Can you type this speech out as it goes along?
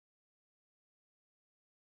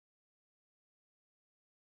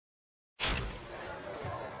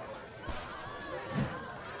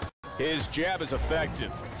His jab is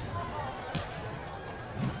effective.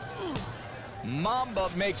 Mamba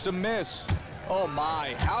makes a miss. Oh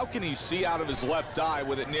my, how can he see out of his left eye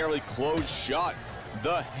with it nearly closed shut?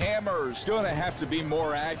 The hammer's gonna have to be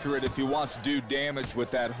more accurate if he wants to do damage with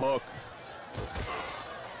that hook.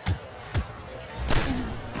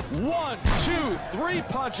 1, 2, 3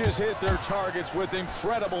 punches hit their targets with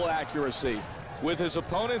incredible accuracy. With his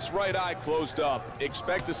opponent's right eye closed up,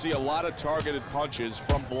 expect to see a lot of targeted punches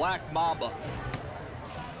from Black Mamba.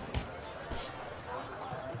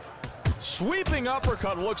 Sweeping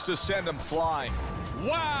uppercut looks to send him flying.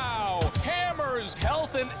 Wow! Hammer's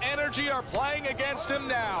health and energy are playing against him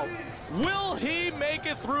now. Will he make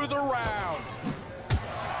it through the round?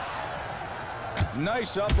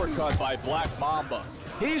 Nice uppercut by Black Mamba.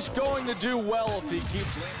 He's going to do well if he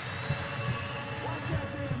keeps leaning.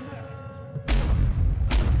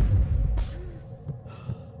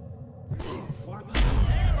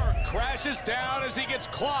 Hammer crashes down as he gets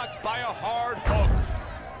clocked by a hard hook.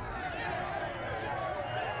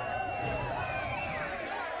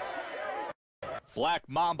 Black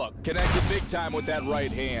Mamba connected big time with that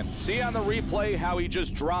right hand. See on the replay how he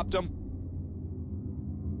just dropped him?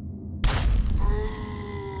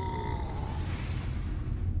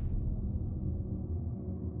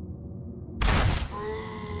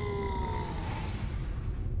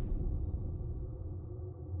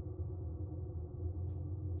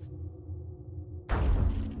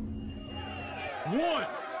 One,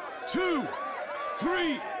 2,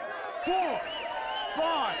 3, 4,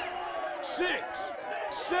 5, 6,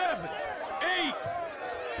 7, 8.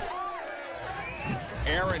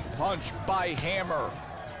 Errant punch by Hammer.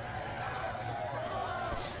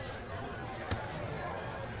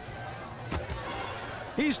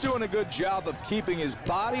 He's doing a good job of keeping his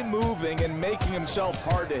body moving and making himself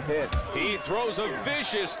hard to hit. He throws a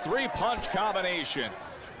vicious 3-punch combination.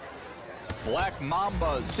 Black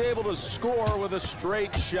Mamba's able to score with a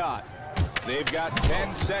straight shot. They've got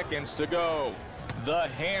 10 seconds to go. The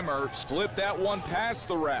Hammer slipped that one past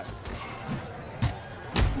the ref.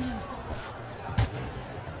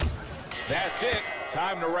 That's it.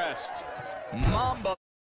 Time to rest. Mamba.